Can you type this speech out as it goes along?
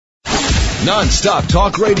Non-stop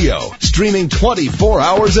talk radio, streaming 24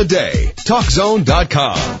 hours a day.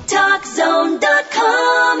 TalkZone.com.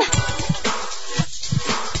 TalkZone.com.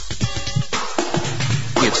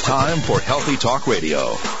 It's time for Healthy Talk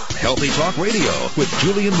Radio. Healthy Talk Radio with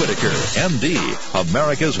Julian Whitaker, MD,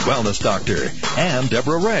 America's Wellness Doctor, and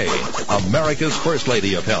Deborah Ray, America's First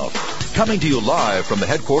Lady of Health. Coming to you live from the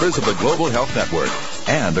headquarters of the Global Health Network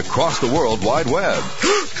and across the World Wide Web.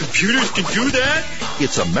 Computers can do that?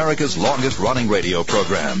 It's America's longest-running radio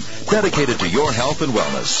program dedicated to your health and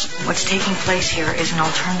wellness. What's taking place here is an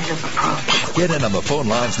alternative approach. Get in on the phone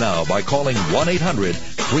lines now by calling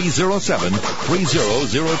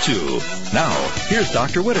 1-800-307-3002. Now, here's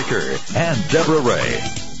Dr. Whitaker and Deborah Ray.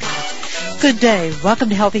 Good day. Welcome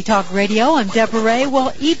to Healthy Talk Radio. I'm Deborah Ray.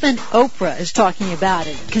 Well, even Oprah is talking about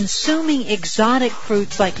it. Consuming exotic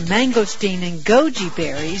fruits like mangosteen and goji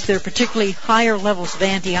berries, they're particularly higher levels of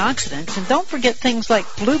antioxidants. And don't forget things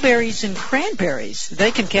like blueberries and cranberries. They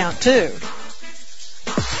can count too.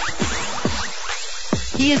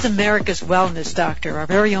 He is America's Wellness Doctor, our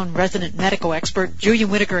very own resident medical expert,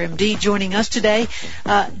 Julian Whitaker, MD, joining us today.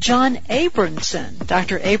 John Abramson.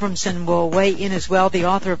 Dr. Abramson will weigh in as well, the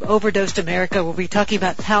author of Overdosed America. We'll be talking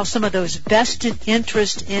about how some of those vested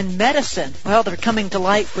interests in medicine, well, they're coming to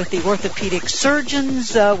light with the orthopedic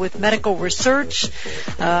surgeons, with medical research.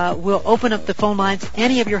 We'll open up the phone lines,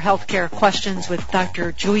 any of your healthcare questions with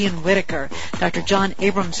Dr. Julian Whitaker. Dr. John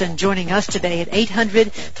Abramson joining us today at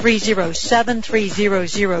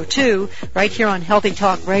 800-307-3002. Right here on Healthy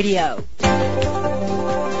Talk Radio.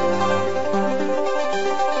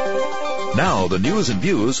 Now, the news and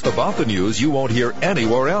views about the news you won't hear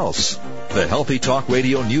anywhere else. The Healthy Talk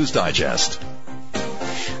Radio News Digest.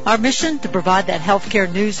 Our mission to provide that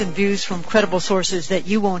healthcare news and views from credible sources that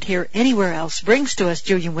you won't hear anywhere else brings to us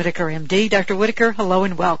Julian Whitaker, MD. Dr. Whitaker, hello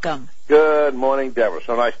and welcome. Good morning, Deborah.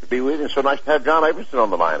 So nice to be with you, and so nice to have John Abramson on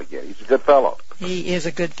the line again. He's a good fellow. He is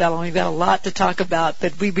a good fellow. We've got a lot to talk about,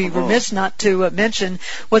 but we'd be remiss not to mention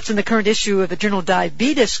what's in the current issue of the journal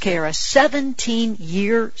Diabetes Care, a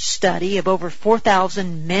 17-year study of over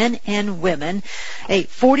 4,000 men and women, a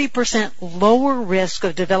 40% lower risk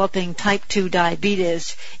of developing type 2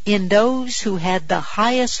 diabetes in those who had the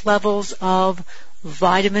highest levels of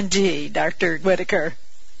vitamin D, Dr. Whitaker.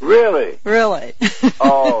 Really? Really.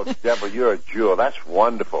 Oh, Deborah, you're a jewel. That's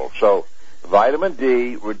wonderful. So vitamin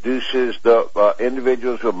D reduces the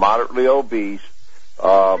individuals who are moderately obese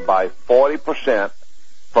by 40%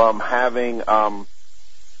 from having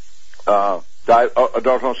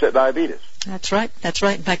adult-onset diabetes. That's right. That's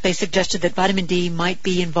right. In fact, they suggested that vitamin D might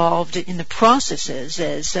be involved in the processes,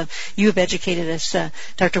 as you have educated us,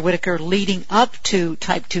 Dr. Whitaker, leading up to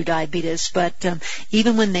type 2 diabetes. But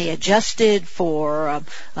even when they adjusted for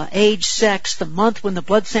age, sex, the month when the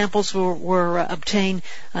blood samples were obtained,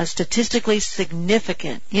 a statistically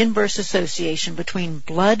significant inverse association between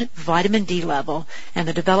blood vitamin D level and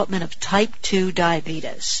the development of type 2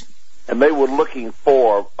 diabetes. And they were looking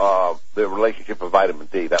for the relationship of vitamin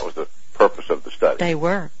D. That was the purpose of the study. They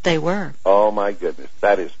were. Oh, my goodness.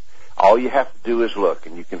 That is, all you have to do is look,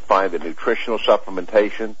 and you can find that nutritional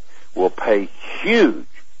supplementation will pay huge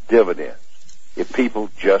dividends if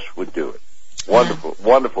people just would do it. Wonderful,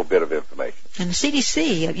 wonderful bit of information. And the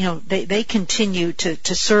CDC, they continue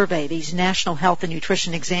to survey these national health and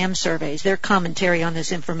nutrition exam surveys. Their commentary on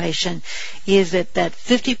this information is that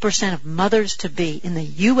 50% of mothers-to-be in the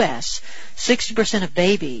U.S., 60% of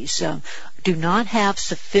babies do not have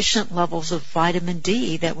sufficient levels of vitamin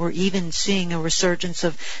D, that we're even seeing a resurgence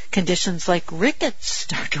of conditions like rickets,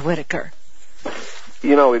 Dr. Whitaker.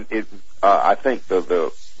 I think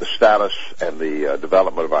the status and the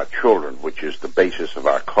development of our children, which is the basis of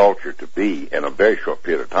our culture to be in a very short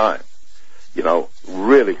period of time,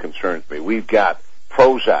 really concerns me. We've got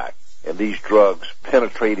Prozac and these drugs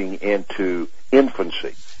penetrating into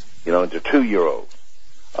infancy, into 2-year-olds.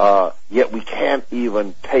 Yet we can't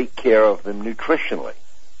even take care of them nutritionally,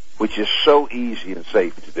 which is so easy and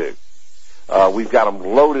safe to do. We've got them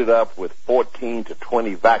loaded up with 14 to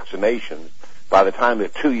 20 vaccinations. By the time they're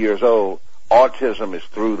 2 years old, autism is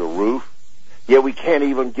through the roof. Yet we can't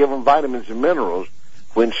even give them vitamins and minerals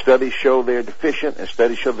when studies show they're deficient and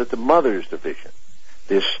studies show that the mother is deficient.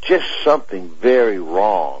 There's just something very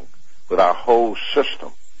wrong with our whole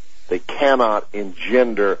system. They cannot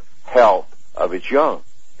engender health of its young.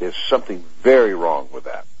 There's something very wrong with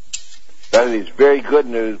that. That is very good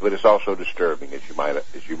news, but it's also disturbing, as you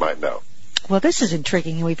might know. Well, this is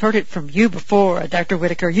intriguing. We've heard it from you before, Dr.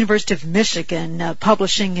 Whitaker. University of Michigan,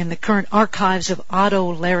 publishing in the current archives of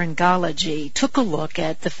otolaryngology, took a look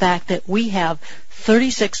at the fact that we have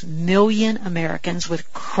 36 million Americans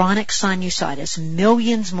with chronic sinusitis,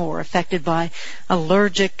 millions more affected by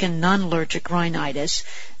allergic and non-allergic rhinitis.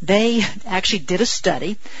 They actually did a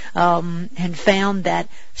study and found that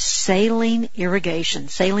saline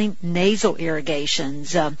nasal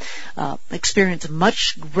irrigations experience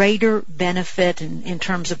much greater benefit in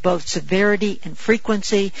terms of both severity and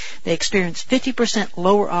frequency. They experience 50%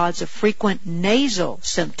 lower odds of frequent nasal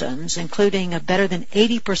symptoms, including a better than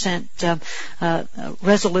 80%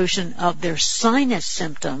 resolution of their sinus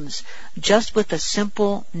symptoms just with a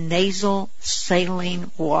simple nasal saline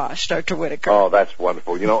wash. Dr. Whitaker. Oh, that's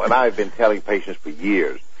wonderful. You know, and I've been telling patients for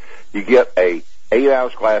years, you get a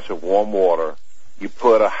 8-ounce glass of warm water, you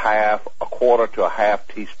put a quarter to a half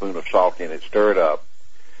teaspoon of salt in it, stir it up,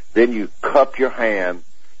 then you cup your hand,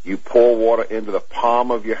 you pour water into the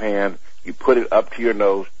palm of your hand, you put it up to your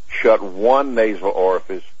nose, shut one nasal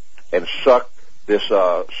orifice, and suck this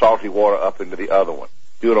salty water up into the other one.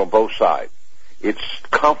 Do it on both sides. It's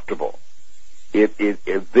comfortable. Then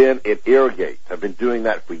it irrigates. I've been doing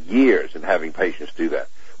that for years and having patients do that.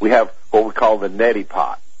 We have what we call the neti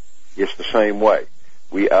pot. It's the same way.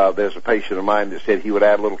 There's a patient of mine that said he would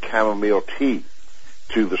add a little chamomile tea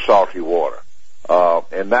to the salty water,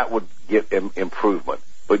 and that would get improvement.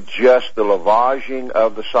 But just the lavaging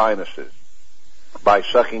of the sinuses by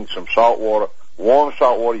sucking some salt water, warm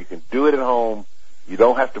salt water, you can do it at home. You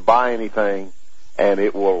don't have to buy anything, and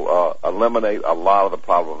it will eliminate a lot of the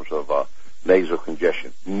problems of nasal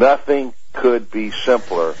congestion. Nothing could be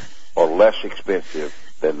simpler or less expensive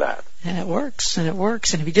than that. And it works. And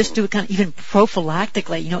if you just do it kind of even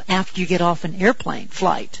prophylactically, after you get off an airplane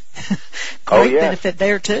flight, great benefit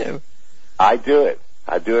there too. I do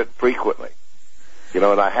it frequently. And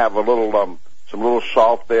I have a little, some little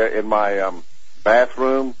salt there in my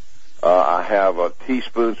bathroom. I have a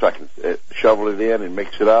teaspoon so I can shovel it in and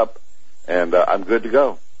mix it up, and I'm good to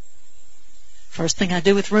go. First thing I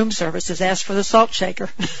do with room service is ask for the salt shaker.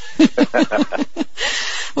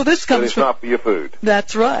 Well, this comes it's not for your food.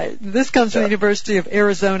 That's right. This comes from the University of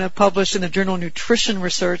Arizona, published in the journal Nutrition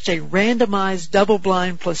Research, a randomized,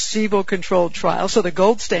 double-blind, placebo-controlled trial. So the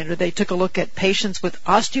gold standard, they took a look at patients with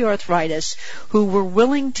osteoarthritis who were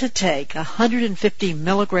willing to take 150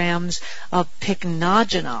 milligrams of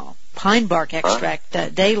pycnogenol, pine bark extract,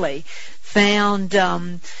 daily. Found,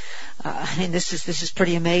 and this is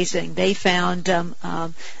pretty amazing. They found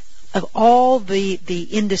of all the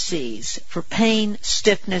indices for pain,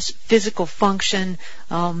 stiffness, physical function,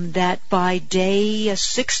 that by day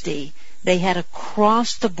 60 they had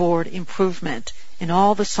across-the-board improvement in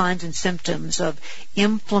all the signs and symptoms of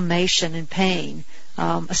inflammation and pain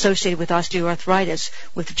associated with osteoarthritis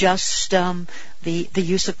with just the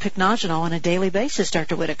use of pycnogenol on a daily basis,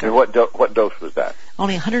 Dr. Whitaker. And what dose was that?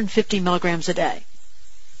 Only 150 milligrams a day.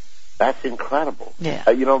 That's incredible. Yeah.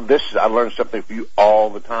 I learned something from you all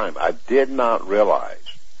the time. I did not realize,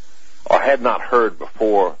 or had not heard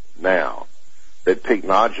before now, that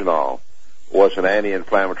pycnogenol was an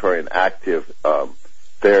anti-inflammatory and active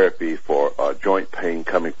therapy for joint pain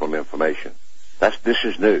coming from inflammation. This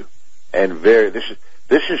is new, and this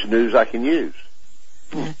is news I can use.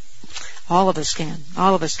 Yeah. All of us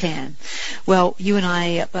can. Well, you and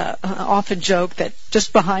I often joke that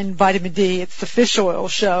just behind vitamin D, it's the fish oil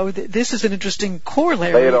show. This is an interesting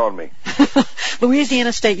corollary. Lay it on me.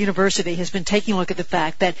 Louisiana State University has been taking a look at the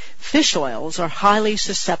fact that fish oils are highly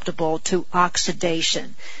susceptible to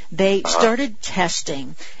oxidation. They started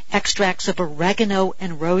testing extracts of oregano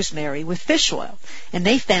and rosemary with fish oil, and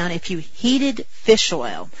they found if you heated fish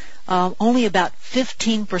oil, only about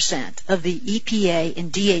 15% of the EPA and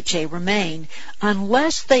DHA remained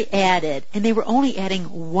unless they added, and they were only adding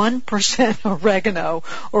 1% oregano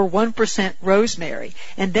or 1% rosemary,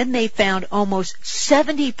 and then they found almost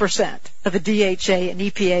 70% of the DHA and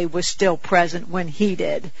EPA was still present when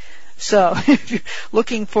heated. So if you're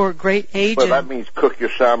looking for great aging... Well, that means cook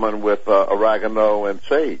your salmon with oregano and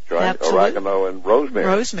sage, right? Absolutely. Oregano and rosemary.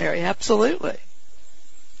 Rosemary, absolutely.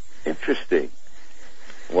 Interesting.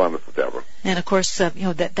 Wonderful, Deborah. And of course,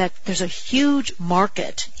 that there's a huge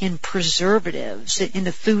market in preservatives in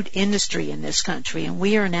the food industry in this country, and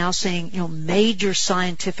we are now seeing major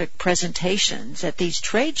scientific presentations at these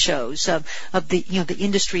trade shows of the the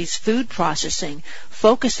industry's food processing,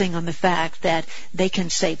 focusing on the fact that they can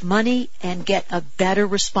save money and get a better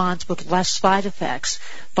response with less side effects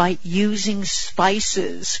by using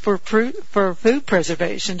spices for food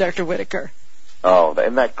preservation. Dr. Whitaker. Oh,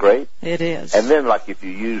 isn't that great? It is. And then, like, if you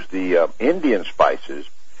use the Indian spices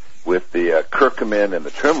with the curcumin and the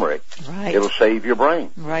turmeric, right, it'll save your brain.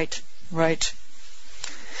 Right.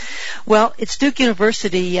 Well, it's Duke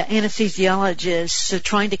University anesthesiologists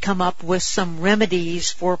trying to come up with some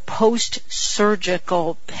remedies for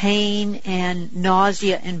post-surgical pain and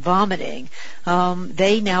nausea and vomiting.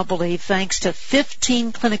 They now believe, thanks to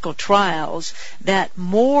 15 clinical trials, that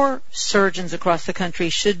more surgeons across the country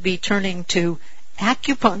should be turning to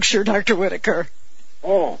acupuncture, Dr. Whitaker.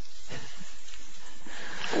 Oh,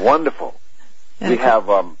 wonderful. We have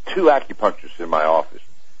 2 acupuncturists in my office.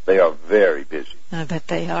 They are very busy. I bet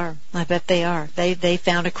they are. They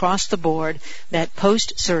found across the board that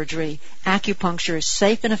post-surgery acupuncture is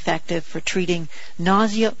safe and effective for treating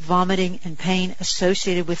nausea, vomiting, and pain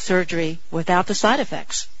associated with surgery without the side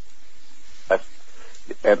effects.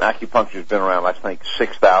 And acupuncture has been around, I think,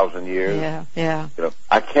 6,000 years. Yeah. You know,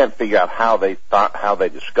 I can't figure out how they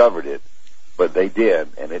discovered it, but they did,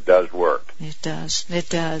 and it does work. It does.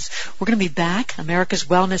 We're going to be back. America's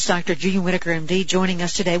Wellness Dr. Julian Whitaker, MD, joining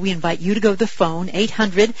us today. We invite you to go to the phone,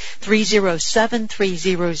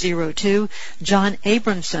 800-307-3002. John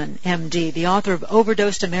Abramson, MD, the author of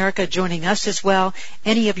Overdosed America, joining us as well.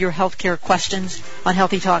 Any of your healthcare questions on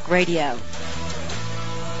Healthy Talk Radio.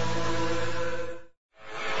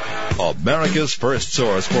 America's first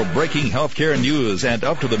source for breaking healthcare news and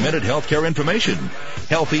up-to-the-minute healthcare information.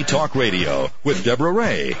 Healthy Talk Radio with Deborah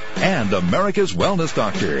Ray and America's Wellness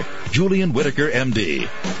Doctor, Julian Whitaker, MD.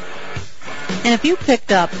 And if you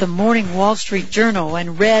picked up the Morning Wall Street Journal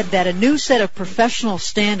and read that a new set of professional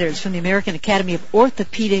standards from the American Academy of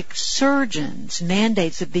Orthopedic Surgeons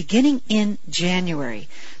mandates that beginning in January,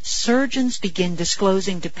 surgeons begin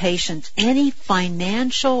disclosing to patients any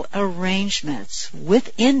financial arrangements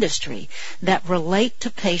with industry that relate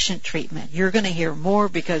to patient treatment. You're going to hear more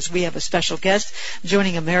because we have a special guest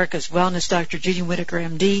joining America's Wellness Dr. Julian Whitaker,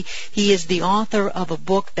 MD. He is the author of a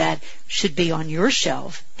book that should be on your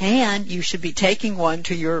shelf, and you should be taking one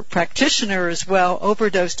to your practitioner as well,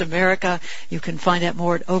 Overdosed America. You can find out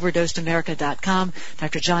more at overdosedamerica.com.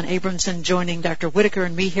 Dr. John Abramson joining Dr. Whitaker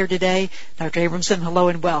and me here today. Dr. Abramson, hello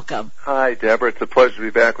and welcome. Hi, Deborah. It's a pleasure to be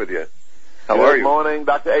back with you. How are you? Good morning,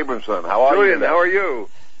 Dr. Abramson. How are you? Julian, how are you?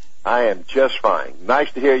 I am just fine.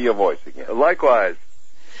 Nice to hear your voice again. Likewise.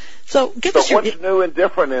 So what's new and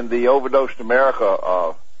different in the Overdosed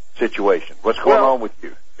America situation? What's going on with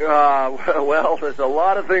you? Well, there's a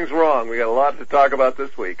lot of things wrong. We got a lot to talk about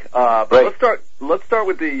this week. But let's start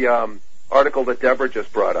with the article that Deborah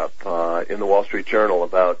just brought up in the Wall Street Journal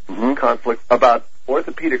about conflict, about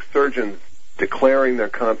orthopedic surgeons declaring their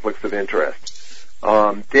conflicts of interest.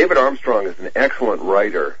 David Armstrong is an excellent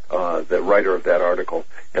writer, the writer of that article,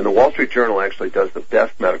 and the Wall Street Journal actually does the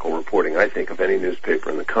best medical reporting, I think, of any newspaper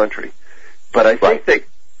in the country. But I think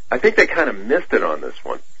they kind of missed it on this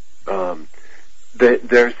one.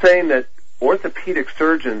 They're saying that orthopedic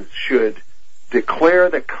surgeons should declare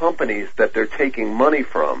the companies that they're taking money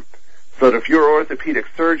from, so that if your orthopedic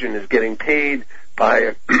surgeon is getting paid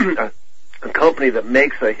by a company that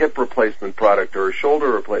makes a hip replacement product or a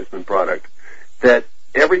shoulder replacement product, that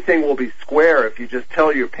everything will be square if you just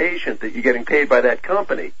tell your patient that you're getting paid by that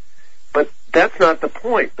company. But that's not the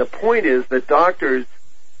point. The point is that doctors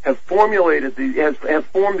have formed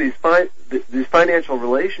these financial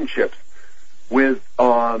relationships with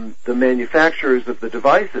the manufacturers of the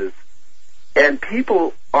devices, and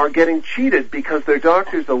people are getting cheated because their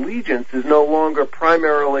doctor's allegiance is no longer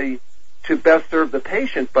primarily to best serve the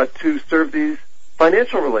patient, but to serve these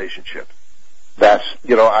financial relationships.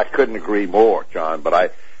 I couldn't agree more, John,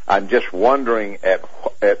 but I'm just wondering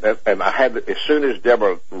and I had, as soon as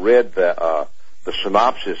Deborah read the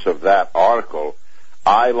synopsis of that article,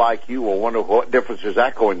 I, like you, will wonder what difference is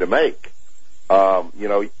that going to make.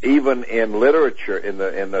 Even in literature, in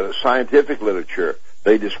the scientific literature,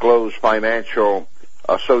 they disclose financial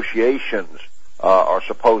associations are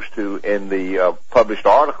supposed to in the published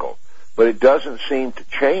article, but it doesn't seem to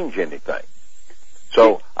change anything.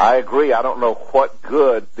 So I agree. I don't know what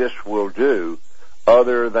good this will do,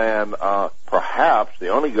 other than perhaps the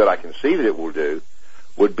only good I can see that it will do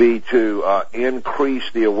would be to increase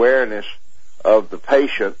the awareness of the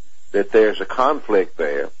patient that there's a conflict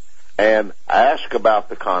there, and ask about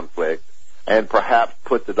the conflict, and perhaps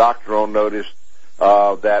put the doctor on notice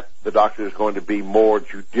that the doctor is going to be more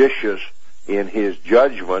judicious in his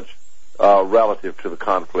judgments relative to the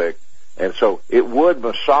conflict. And so it would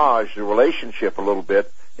massage the relationship a little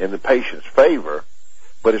bit in the patient's favor,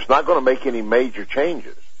 but it's not going to make any major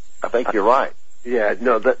changes. I think you're right. Yeah,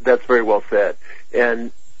 no, that's very well said.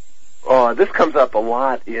 And this comes up a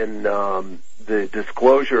lot in the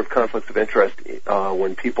disclosure of conflicts of interest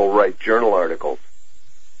when people write journal articles.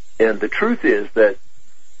 And the truth is that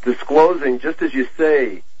disclosing, just as you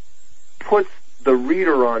say, puts the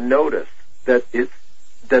reader on notice that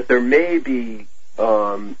that there may be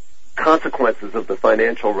consequences of the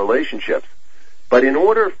financial relationships. But in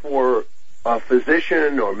order for a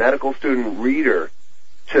physician or medical student reader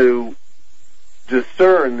to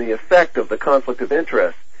discern the effect of the conflict of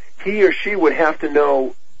interest, he or she would have to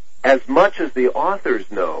know as much as the authors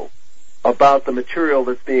know about the material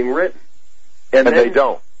that's being written. And they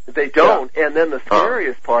don't. They don't. Yeah. And then the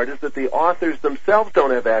scariest part is that the authors themselves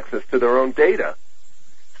don't have access to their own data.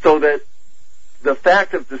 So that the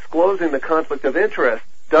fact of disclosing the conflict of interest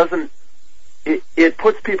doesn't, it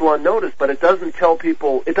puts people on notice, but it doesn't help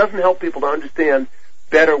people to understand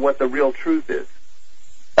better what the real truth is.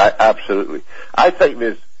 Absolutely. I think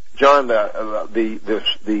there's, John,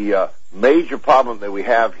 the major problem that we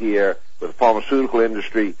have here with the pharmaceutical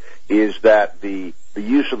industry is that the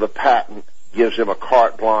use of the patent gives them a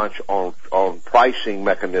carte blanche on pricing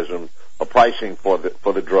mechanisms or pricing for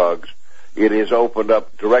the drugs. It has opened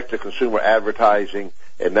up direct-to-consumer advertising,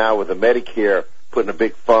 and now with the Medicare putting a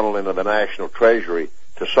big funnel into the National Treasury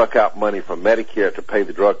to suck out money from Medicare to pay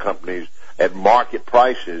the drug companies at market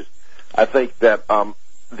prices, I think that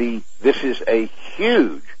this is a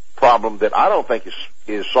huge problem that I don't think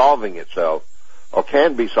is solving itself or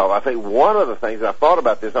can be solved. I think one of the things, I thought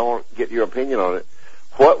about this, I want to get your opinion on it.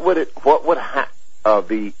 What would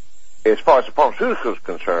be, as far as the pharmaceuticals is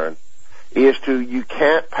concerned, is you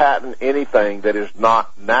can't patent anything that is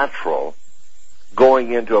not natural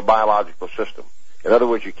going into a biological system. In other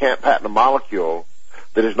words, you can't patent a molecule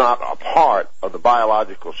that is not a part of the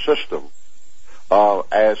biological system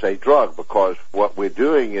as a drug, because what we're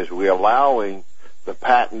doing is we're allowing the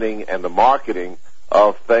patenting and the marketing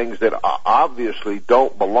of things that obviously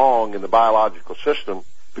don't belong in the biological system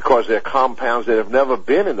because they're compounds that have never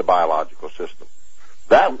been in the biological system.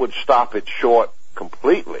 That would stop it short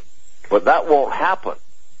completely, but that won't happen.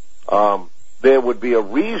 There would be a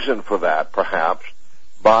reason for that, perhaps,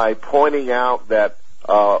 by pointing out that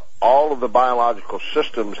all of the biological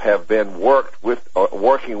systems have been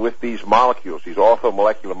working with these molecules, these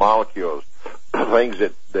orthomolecular molecules, things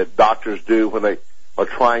that doctors do when they are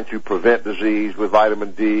trying to prevent disease with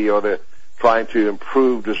vitamin D, or they're trying to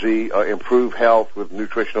improve disease or improve health with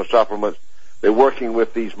nutritional supplements. They're working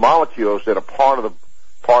with these molecules that are part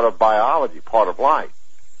of biology, part of life.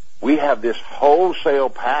 We have this wholesale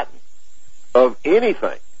patent of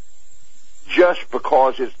anything just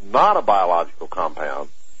because it's not a biological compound,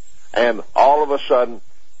 and all of a sudden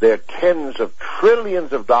there are tens of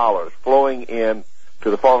trillions of dollars flowing in to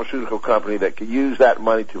the pharmaceutical company that can use that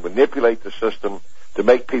money to manipulate the system to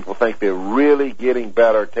make people think they're really getting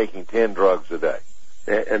better taking 10 drugs a day.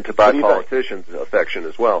 And to buy politicians' affection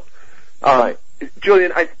as well. Right.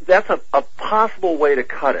 Julian, that's a possible way to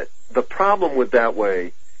cut it. The problem with that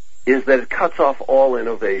way is that it cuts off all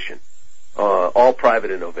innovation, all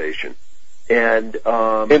private innovation. And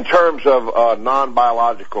in terms of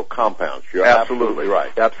non-biological compounds, you're absolutely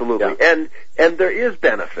right. Absolutely. Yeah. And there is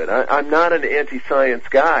benefit. I'm not an anti-science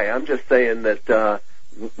guy. I'm just saying that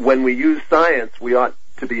when we use science, we ought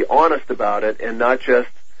to be honest about it and not just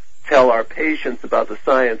tell our patients about the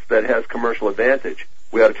science that has commercial advantage.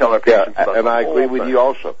 We ought to tell our patients about and the I agree with science. you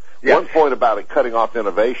also. Yeah. One point about it cutting off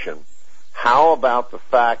innovation, how about the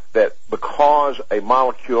fact that because a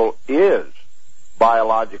molecule is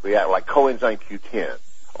biologically active, like coenzyme Q10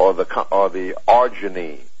 or the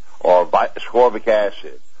arginine or ascorbic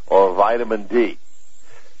acid or vitamin D,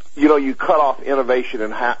 you cut off innovation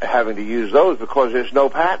and having to use those because there's no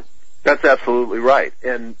patent. That's absolutely right.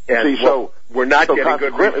 And so we're not getting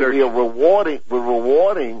good research. We're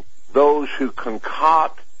rewarding those who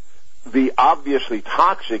concoct the obviously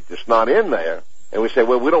toxic that's not in there, and we say,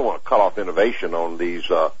 well, we don't want to cut off innovation on these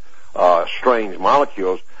strange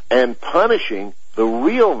molecules, and punishing the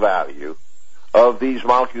real value of these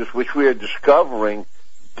molecules, which we are discovering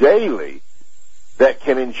daily, that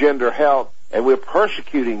can engender health, and we're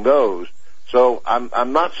persecuting those. So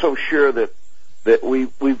I'm not so sure that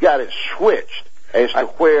we've got it switched as to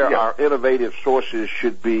where our innovative sources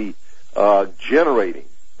should be generating.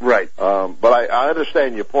 Right. But I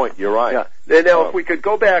understand your point. You're right. Yeah. Now, if we could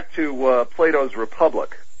go back to Plato's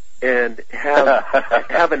Republic and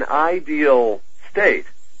have an ideal state,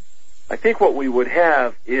 I think what we would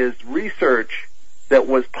have is research that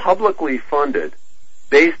was publicly funded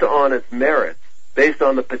based on its merits, based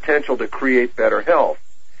on the potential to create better health.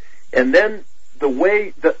 And then the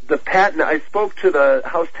way the patent, I spoke to the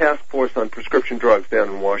House Task Force on Prescription Drugs down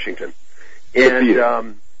in Washington,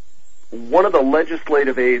 and one of the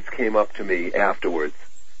legislative aides came up to me afterwards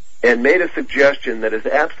and made a suggestion that is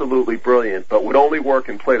absolutely brilliant, but would only work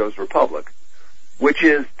in Plato's Republic, which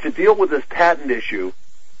is to deal with this patent issue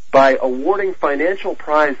by awarding financial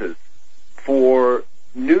prizes for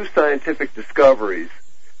new scientific discoveries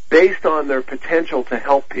based on their potential to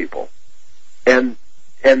help people. And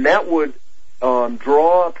that would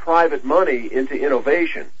draw private money into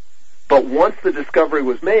innovation. But once the discovery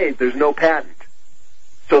was made, there's no patent,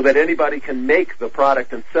 so that anybody can make the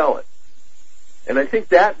product and sell it. And I think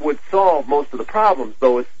that would solve most of the problems,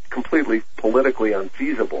 though it's completely politically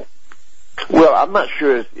unfeasible. Well, I'm not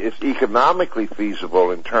sure it's economically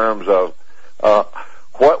feasible in terms of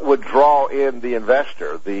what would draw in the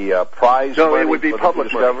investor, the prize money. No, it would be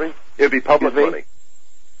public money. It would be public money.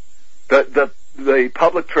 The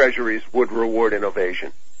public treasuries would reward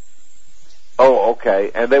innovation. Oh,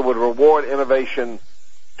 okay. And they would reward innovation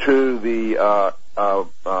to the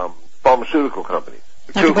pharmaceutical companies.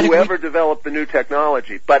 To whoever developed the new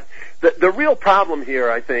technology. But the real problem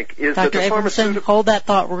here, I think, is that the Abramson, hold that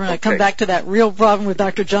thought. We're going to come back to that real problem with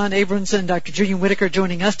Dr. John Abramson, Dr. Julian Whitaker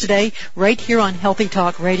joining us today, right here on Healthy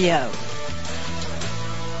Talk Radio.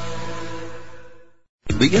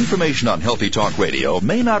 The information on Healthy Talk Radio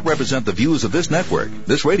may not represent the views of this network,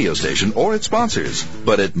 this radio station, or its sponsors,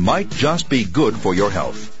 but it might just be good for your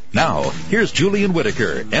health. Now, here's Julian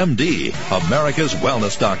Whitaker, MD, America's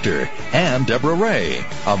Wellness Doctor, and Deborah Ray,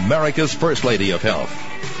 America's First Lady of Health.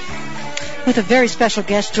 With a very special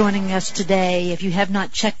guest joining us today. If you have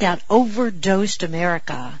not checked out Overdosed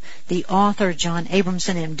America, the author, John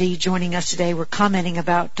Abramson, MD, joining us today. We're commenting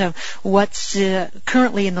about what's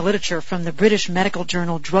currently in the literature from the British medical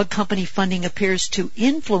journal. Drug company funding appears to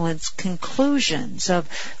influence conclusions of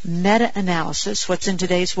meta-analysis. What's in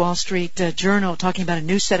today's Wall Street Journal, talking about a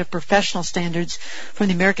new set of professional standards from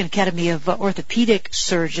the American Academy of Orthopedic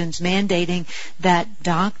Surgeons, mandating that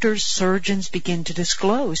doctors, surgeons begin to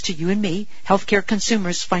disclose to you and me, healthcare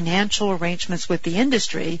consumers, financial arrangements with the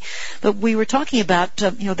industry. But we were talking about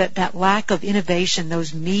that lack of innovation,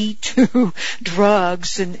 those Me Too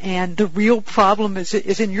drugs, and the real problem is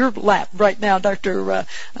in your lap right now, Dr.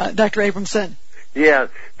 Abramson. Yeah,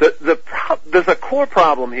 there's a core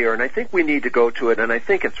problem here, and I think we need to go to it, and I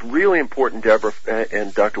think it's really important, Deborah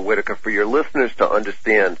and Dr. Whitaker, for your listeners to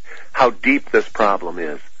understand how deep this problem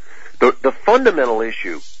is. The fundamental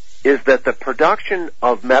issue is that the production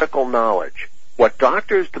of medical knowledge, what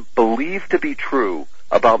doctors believe to be true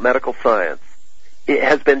about medical science, it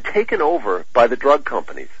has been taken over by the drug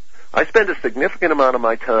companies. I spend a significant amount of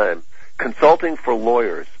my time consulting for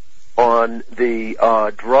lawyers on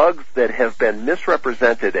the drugs that have been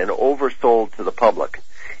misrepresented and oversold to the public,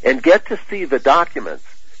 and get to see the documents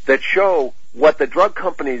that show what the drug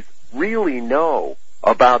companies really know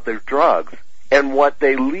about their drugs and what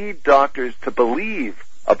they lead doctors to believe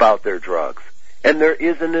about their drugs. And there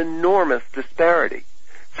is an enormous disparity.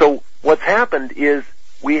 So what's happened is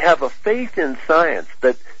we have a faith in science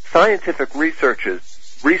that scientific research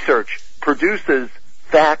produces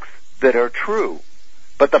facts that are true.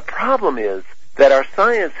 But the problem is that our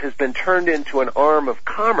science has been turned into an arm of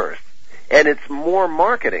commerce, and it's more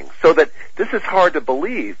marketing, so that this is hard to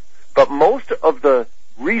believe, but most of the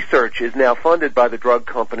research is now funded by the drug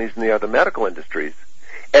companies and the other medical industries.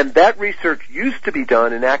 And that research used to be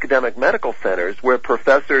done in academic medical centers where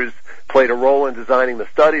professors played a role in designing the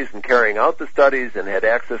studies and carrying out the studies and had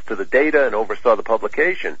access to the data and oversaw the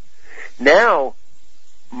publication. Now,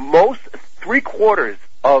 three-quarters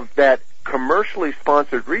of that commercially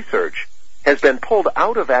sponsored research has been pulled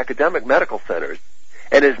out of academic medical centers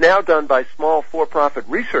and is now done by small for-profit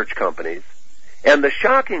research companies. And the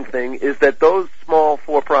shocking thing is that those small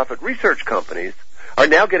for-profit research companies are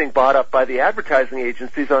now getting bought up by the advertising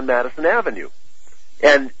agencies on Madison Avenue.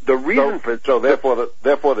 And the reason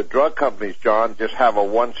therefore the drug companies, John, just have a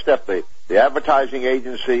one-step. The advertising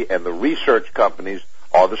agency and the research companies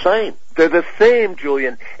are the same. They're the same,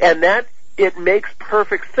 Julian. And that, it makes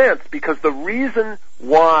perfect sense, because the reason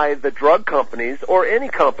why the drug companies, or any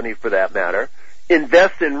company for that matter,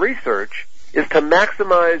 invest in research is to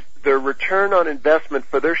maximize their return on investment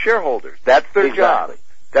for their shareholders. That's their job.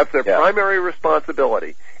 That's their primary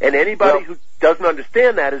responsibility. And anybody who doesn't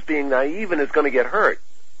understand that is being naive and is going to get hurt.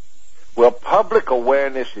 Well, public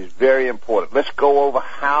awareness is very important. Let's go over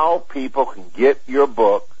how people can get your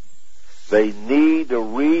book. They need to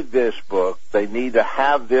read this book. They need to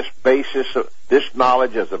have this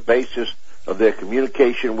knowledge as a basis of their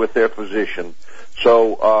communication with their physician.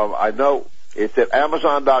 So I know it's at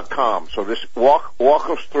Amazon.com. So just walk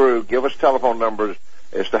us through, give us telephone numbers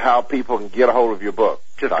as to how people can get a hold of your book.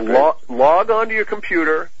 Just log onto your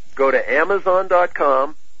computer, go to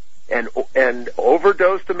Amazon.com, and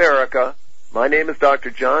Overdosed America. My name is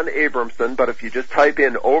Dr. John Abramson, but if you just type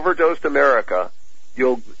in Overdosed America,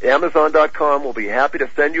 Amazon.com will be happy to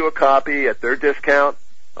send you a copy at their discount.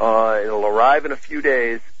 It'll arrive in a few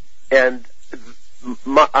days. And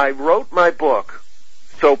I wrote my book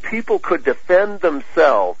so people could defend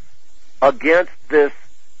themselves against this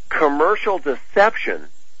commercial deception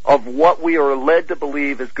of what we are led to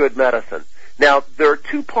believe is good medicine. Now, there are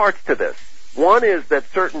two parts to this. One is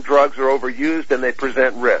that certain drugs are overused and they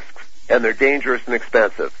present risks, and they're dangerous and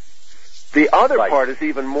expensive. The other part is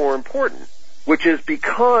even more important, which is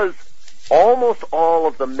because almost all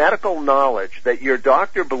of the medical knowledge that your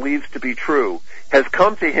doctor believes to be true has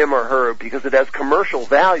come to him or her because it has commercial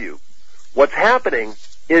value. What's happening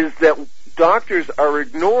is that doctors are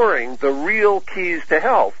ignoring the real keys to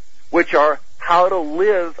health, which are how to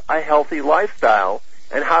live a healthy lifestyle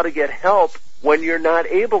and how to get help when you're not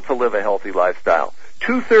able to live a healthy lifestyle.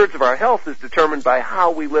 2/3 of our health is determined by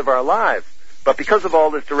how we live our lives. But because of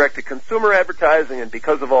all this direct-to-consumer advertising and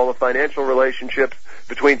because of all the financial relationships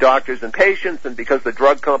between doctors and patients and because the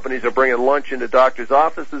drug companies are bringing lunch into doctors'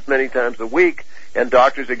 offices many times a week and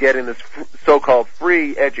doctors are getting this so-called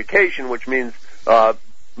free education, which means, propaganda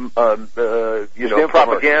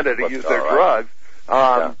to use their drugs,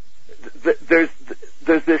 there's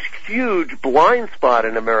this huge blind spot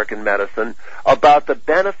in American medicine about the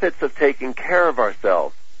benefits of taking care of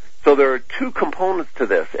ourselves. So there are two components to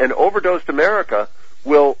this, and Overdosed America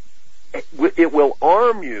will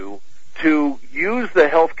arm you to use the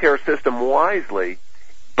healthcare system wisely,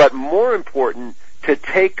 but more important, to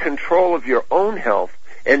take control of your own health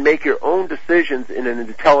and make your own decisions in an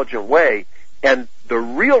intelligent way. And the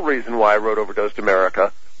real reason why I wrote Overdosed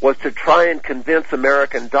America was to try and convince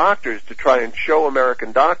American doctors, to try and show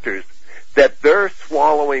American doctors that they're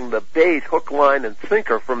swallowing the bait, hook, line, and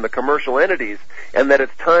sinker from the commercial entities, and that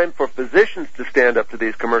it's time for physicians to stand up to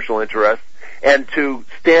these commercial interests and to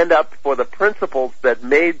stand up for the principles that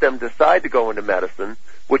made them decide to go into medicine,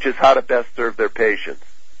 which is how to best serve their patients.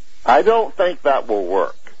 I don't think that will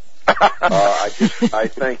work. I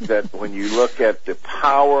think that when you look at the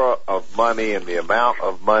power of money and the amount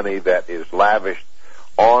of money that is lavished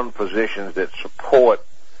on physicians that support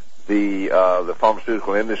the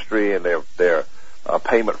pharmaceutical industry and their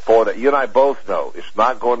payment for that, you and I both know it's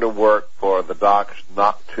not going to work for the docs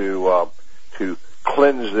not to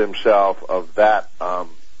cleanse themselves of that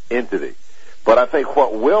entity. But I think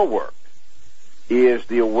what will work is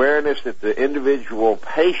the awareness that the individual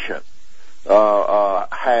patient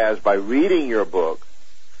has by reading your book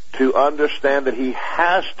to understand that he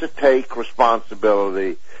has to take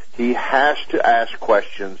responsibility. He has to ask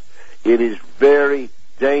questions. It is very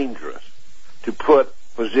dangerous to put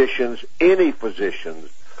physicians, any physicians,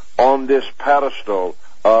 on this pedestal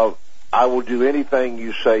of, I will do anything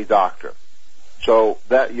you say, doctor. So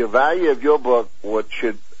that your value of your book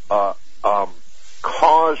should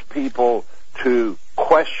cause people to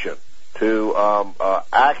question, to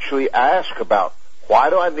actually ask about, why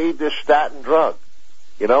do I need this statin drug?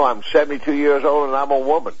 You know, I'm 72 years old and I'm a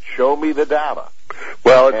woman. Show me the data.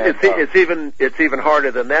 Well, it's even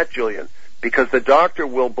harder than that, Julian, because the doctor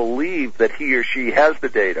will believe that he or she has the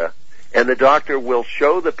data, and the doctor will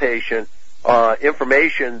show the patient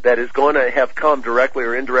information that is going to have come directly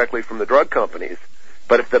or indirectly from the drug companies.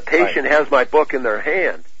 But if the patient has my book in their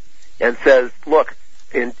hand and says, look,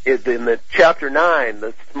 in the chapter 9,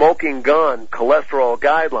 the smoking gun cholesterol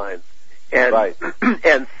guidelines, and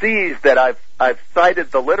and sees that I've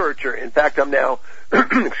cited the literature. In fact, I'm now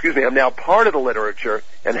I'm now part of the literature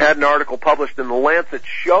and had an article published in the Lancet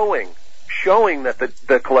showing that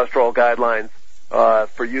the cholesterol guidelines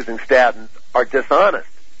for using statins are dishonest.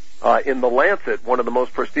 In the Lancet, one of the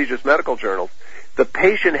most prestigious medical journals, the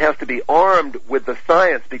patient has to be armed with the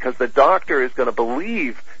science because the doctor is going to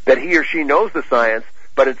believe that he or she knows the science,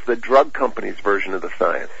 but it's the drug company's version of the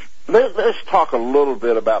science. Let's talk a little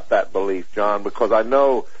bit about that belief, John, because I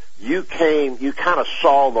know you kind of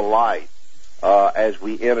saw the light as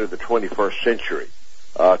we entered the 21st century,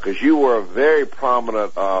 because you were a very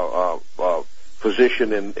prominent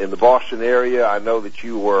physician in the Boston area. I know that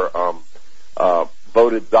you were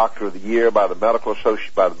voted Doctor of the Year by the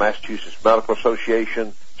Massachusetts Medical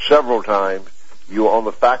Association several times. You were on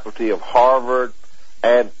the faculty of Harvard.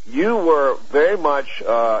 And you were very much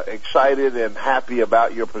excited and happy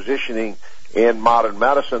about your positioning in modern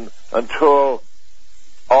medicine until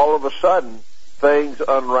all of a sudden things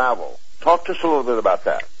unravel. Talk to us a little bit about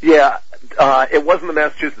that. Yeah, it wasn't the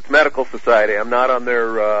Massachusetts Medical Society. I'm not on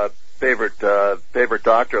their favorite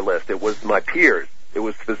doctor list. It was my peers. It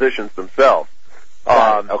was physicians themselves.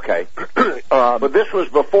 Okay. But this was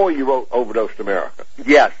before you wrote Overdosed America.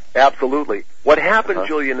 Yes, absolutely. What happened,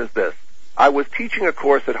 Julian, is this. I was teaching a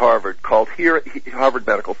course at Harvard called Harvard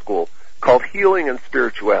Medical School called Healing and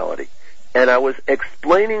Spirituality. And I was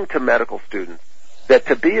explaining to medical students that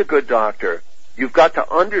to be a good doctor, you've got to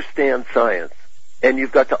understand science, and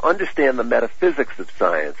you've got to understand the metaphysics of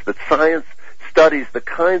science, that science studies the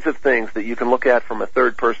kinds of things that you can look at from a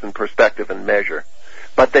third-person perspective and measure,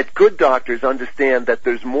 but that good doctors understand that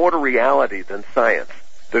there's more to reality than science.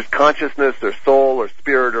 There's consciousness or soul or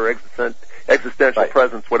spirit or existential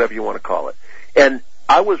presence, whatever you want to call it. And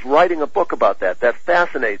I was writing a book about that. That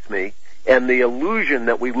fascinates me. And the illusion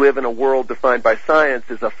that we live in a world defined by science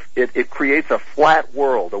is it creates a flat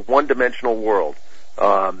world, a one-dimensional world.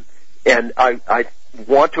 And I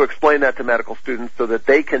want to explain that to medical students so that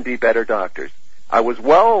they can be better doctors. I was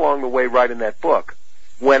well along the way writing that book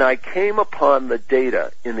when I came upon the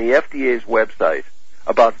data in the FDA's website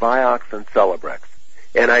about Vioxx and Celebrex.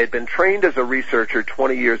 And I had been trained as a researcher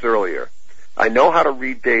 20 years earlier. I know how to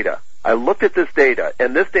read data. I looked at this data,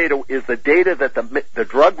 and this data is the data that the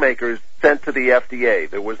drug makers sent to the FDA.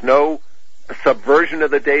 There was no subversion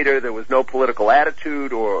of the data. There was no political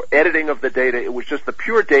attitude or editing of the data. It was just the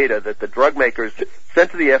pure data that the drug makers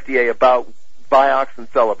sent to the FDA about Vioxx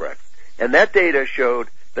and Celebrex. And that data showed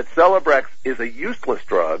that Celebrex is a useless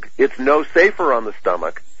drug. It's no safer on the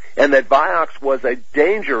stomach. And that Vioxx was a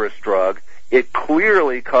dangerous drug. It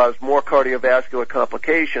clearly caused more cardiovascular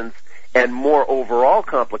complications and more overall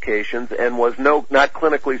complications, and was not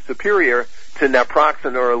clinically superior to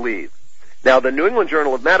naproxen or Aleve. Now, the New England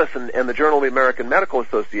Journal of Medicine and the Journal of the American Medical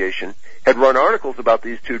Association had run articles about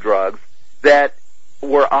these two drugs that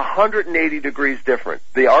were 180 degrees different.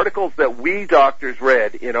 The articles that we doctors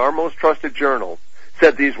read in our most trusted journals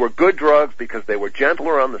said these were good drugs because they were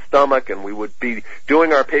gentler on the stomach, and we would be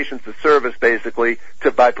doing our patients a service, basically,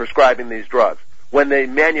 by prescribing these drugs, when the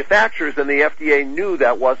manufacturers and the FDA knew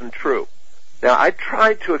that wasn't true. Now, I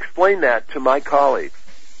tried to explain that to my colleagues,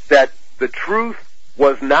 that the truth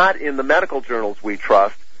was not in the medical journals we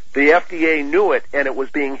trust. The FDA knew it, and it was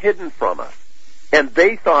being hidden from us. And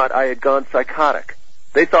they thought I had gone psychotic.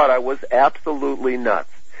 They thought I was absolutely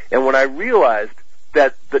nuts. And when I realized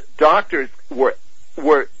that the doctors were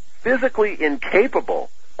physically incapable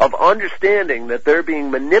of understanding that they're being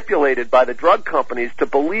manipulated by the drug companies to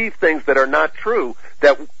believe things that are not true,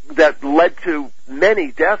 that led to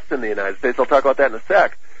many deaths in the United States. I'll talk about that in a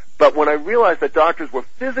sec. But when I realized that doctors were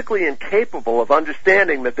physically incapable of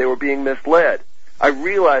understanding that they were being misled, I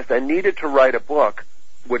realized I needed to write a book,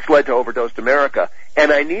 which led to Overdosed America,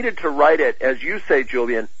 and I needed to write it, as you say,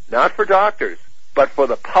 Julian, not for doctors, but for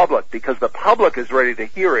the public, because the public is ready to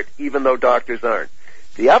hear it, even though doctors aren't.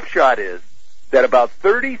 The upshot is that about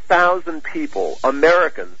 30,000 people,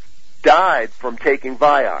 Americans, died from taking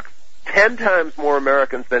Vioxx. 10 times more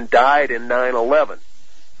Americans than died in 9/11.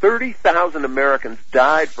 30,000 Americans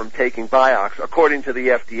died from taking Vioxx, according to the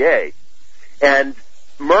FDA. And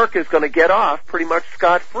Merck is going to get off pretty much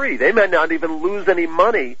scot-free. They may not even lose any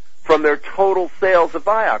money from their total sales of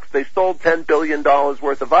Vioxx. They sold $10 billion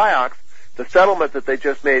worth of Vioxx. The settlement that they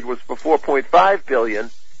just made was for $4.5 billion.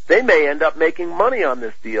 They may end up making money on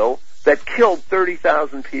this deal that killed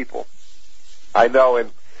 30,000 people. I know,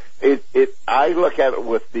 and I look at it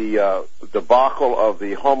with the debacle of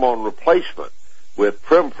the hormone replacement with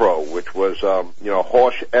Prempro, which was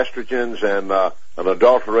horse estrogens and an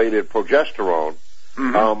adulterated progesterone.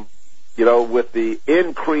 Mm-hmm. With the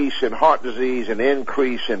increase in heart disease and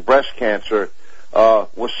increase in breast cancer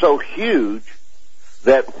was so huge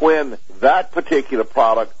that when that particular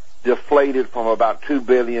product deflated from about 2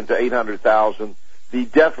 billion to 800,000, the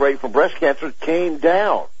death rate from breast cancer came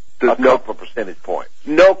down a couple of percentage points.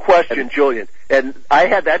 No question, Julian. And I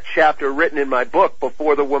had that chapter written in my book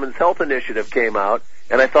before the Women's Health Initiative came out,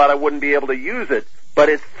 and I thought I wouldn't be able to use it, but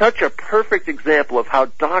it's such a perfect example of how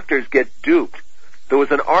doctors get duped. There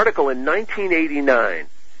was an article in 1989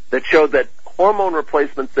 that showed that hormone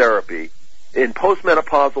replacement therapy in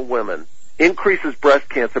postmenopausal women increases breast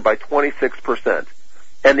cancer by 26%.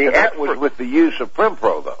 And that was with the use of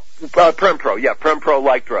Prempro, though.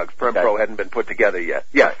 Prempro-like drugs. Prempro hadn't been put together yet.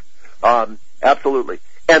 Yes, absolutely.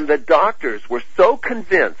 And the doctors were so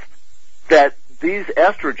convinced that these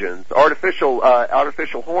estrogens,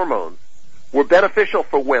 artificial hormones, were beneficial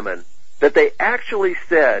for women that they actually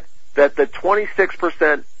said that the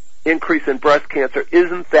 26% increase in breast cancer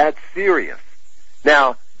isn't that serious.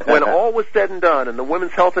 Now, when all was said and done and the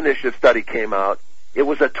Women's Health Initiative study came out, it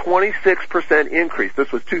was a 26% increase.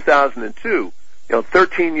 This was 2002.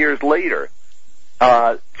 13 years later,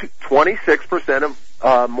 26%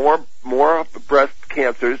 of more breast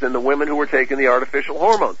cancers in the women who were taking the artificial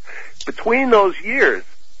hormones. Between those years,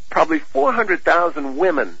 probably 400,000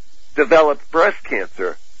 women developed breast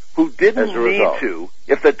cancer who didn't need to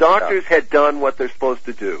if the doctors had done what they're supposed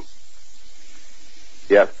to do.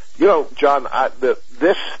 Yes. John,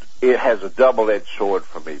 it has a double-edged sword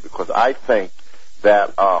for me because I think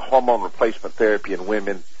that hormone replacement therapy in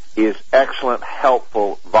women is excellent,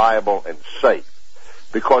 helpful, viable, and safe.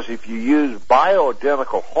 Because if you use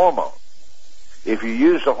bioidentical hormones, if you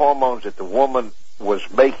use the hormones that the woman was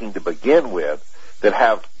making to begin with that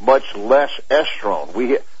have much less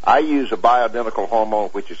estrone, I use a bioidentical hormone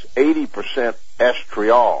which is 80%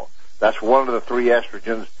 estriol. That's one of the 3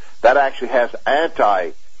 estrogens that actually has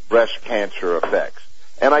anti-breast cancer effects.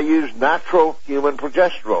 And I use natural human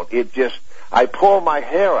progesterone. I pull my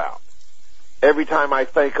hair out every time I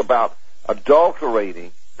think about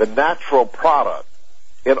adulterating the natural product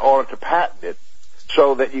in order to patent it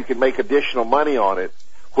so that you can make additional money on it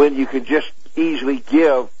when you can just easily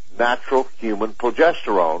give natural human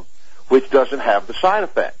progesterone, which doesn't have the side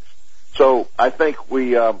effects. So I think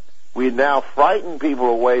we now frighten people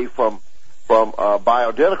away from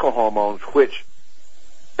bioidentical hormones, which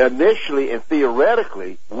initially and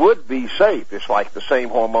theoretically would be safe. It's like the same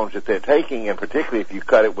hormones that they're taking, and particularly if you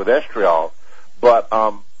cut it with estriol. But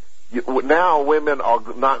now women are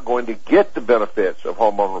not going to get the benefits of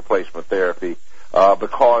hormone replacement therapy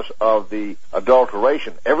because of the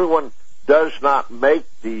adulteration. Everyone does not make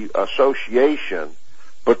the association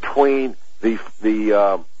between the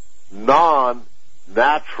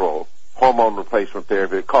non-natural hormone replacement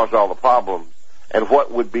therapy that caused all the problems and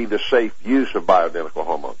what would be the safe use of bioidentical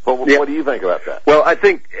hormones. What do you think about that? Well, I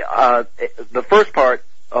think the first part,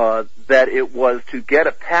 that it was to get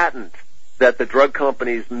a patent that the drug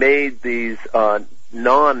companies made these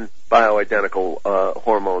non-bioidentical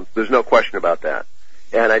hormones. There's no question about that.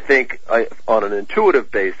 And I think on an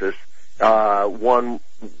intuitive basis,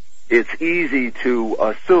 it's easy to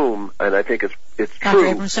assume, and I think it's true.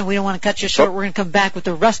 Dr. Abramson, we don't want to cut you short. We're going to come back with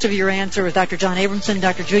the rest of your answer with Dr. John Abramson,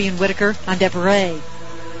 Dr. Julian Whitaker. I'm Deborah Ray.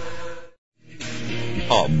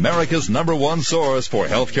 America's #1 source for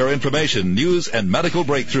healthcare information, news, and medical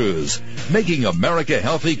breakthroughs. Making America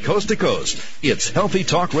healthy coast to coast. It's Healthy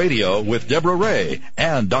Talk Radio with Deborah Ray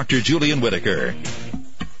and Dr. Julian Whitaker.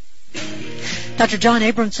 Dr. John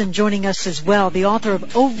Abramson joining us as well, the author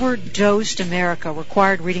of Overdosed America,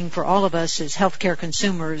 required reading for all of us as healthcare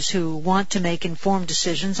consumers who want to make informed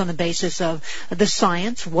decisions on the basis of the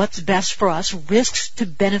science, what's best for us, risks to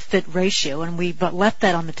benefit ratio, and we've left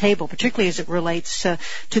that on the table, particularly as it relates to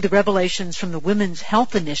the revelations from the Women's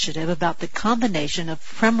Health Initiative about the combination of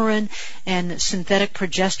Premarin and synthetic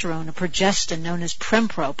progesterone, a progestin known as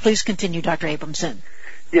Prempro. Please continue, Dr. Abramson.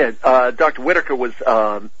 Yeah, Dr. Whitaker was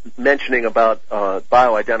mentioning about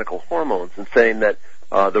bioidentical hormones and saying that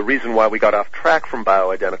the reason why we got off track from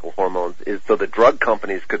bioidentical hormones is so the drug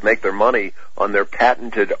companies could make their money on their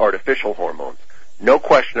patented artificial hormones. No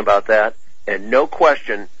question about that, and no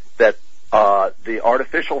question that the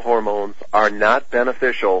artificial hormones are not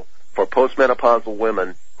beneficial for postmenopausal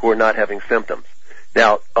women who are not having symptoms.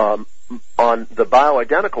 Now, on the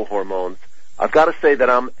bioidentical hormones, I've got to say that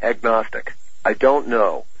I'm agnostic. I don't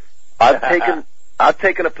know. I've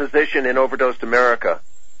taken a position in Overdosed America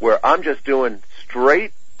where I'm just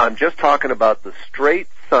talking about the straight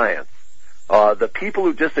science. The people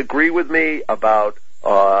who disagree with me about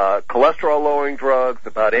cholesterol lowering drugs,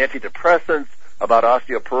 about antidepressants, about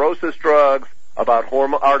osteoporosis drugs, about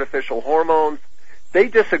artificial hormones, they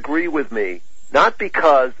disagree with me not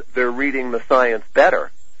because they're reading the science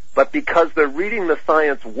better, but because they're reading the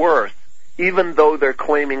science worse, even though they're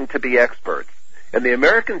claiming to be experts. And the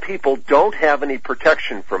American people don't have any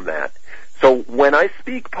protection from that. So when I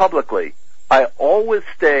speak publicly, I always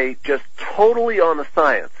stay just totally on the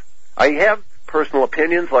science. I have personal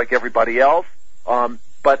opinions like everybody else,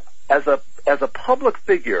 but as a public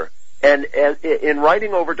figure and in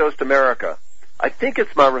writing Overdosed America, I think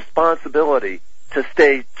it's my responsibility to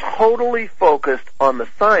stay totally focused on the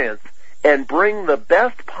science and bring the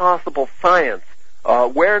best possible science,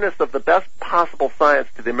 awareness of the best possible science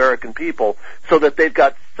to the American people so that they've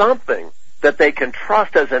got something that they can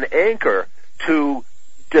trust as an anchor to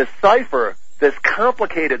decipher this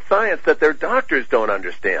complicated science that their doctors don't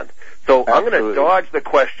understand. So absolutely. I'm going to dodge the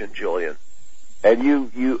question, Julian. And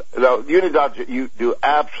you do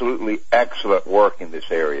absolutely excellent work in this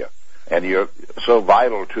area, and you're so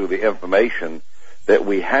vital to the information that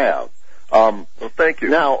we have. Well, thank you.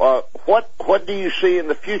 Now, what do you see in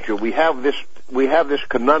the future? We have this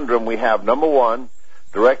conundrum. We have, number one,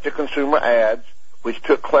 direct-to-consumer ads, which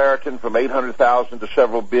took Claritin from 800,000 to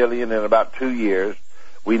several billion in about 2 years.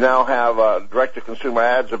 We now have direct-to-consumer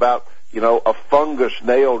ads about, a fungus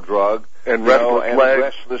nail drug and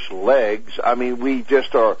restless legs. I mean, we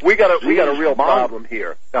just are. We got a real problem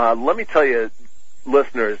here. Let me tell you,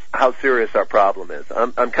 listeners, how serious our problem is.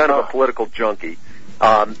 I'm kind of a political junkie.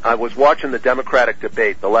 I was watching the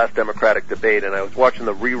last Democratic debate, and I was watching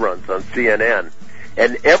the reruns on CNN.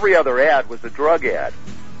 And every other ad was a drug ad.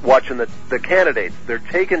 Watching the candidates, they're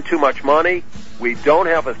taking too much money. We don't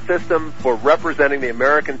have a system for representing the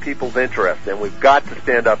American people's interests, and we've got to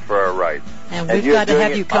stand up for our rights. And we've got to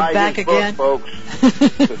have you come back again. Folks.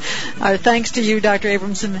 Our thanks to you, Dr.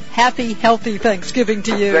 Abramson. Happy, healthy Thanksgiving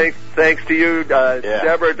to you. Thanks to you,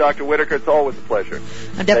 Deborah, Dr. Whitaker. It's always a pleasure.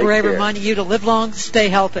 And Deborah, reminding you to live long, stay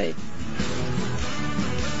healthy.